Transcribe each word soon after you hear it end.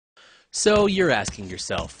So you're asking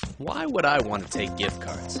yourself, why would I want to take gift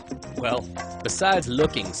cards? Well, besides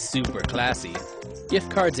looking super classy,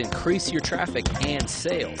 gift cards increase your traffic and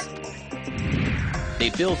sales. They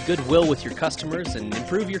build goodwill with your customers and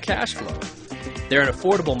improve your cash flow. They're an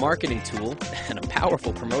affordable marketing tool and a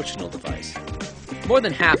powerful promotional device. More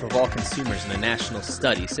than half of all consumers in a national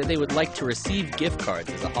study said they would like to receive gift cards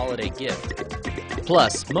as a holiday gift.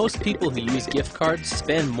 Plus, most people who use gift cards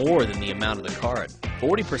spend more than the amount of the card,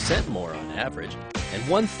 40% more on average, and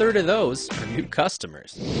 1/3 of those are new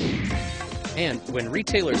customers. And when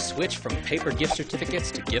retailers switch from paper gift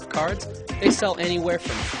certificates to gift cards, they sell anywhere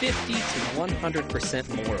from 50 to 100%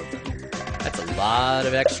 more of them. That's a lot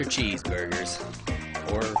of extra cheeseburgers,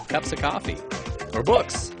 or cups of coffee, or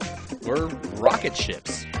books, or rocket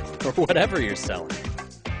ships, or whatever you're selling.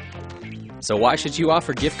 So why should you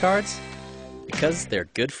offer gift cards? Because they're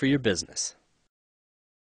good for your business.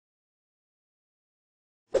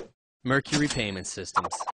 Mercury Payment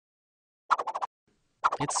Systems.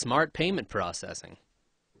 It's smart payment processing.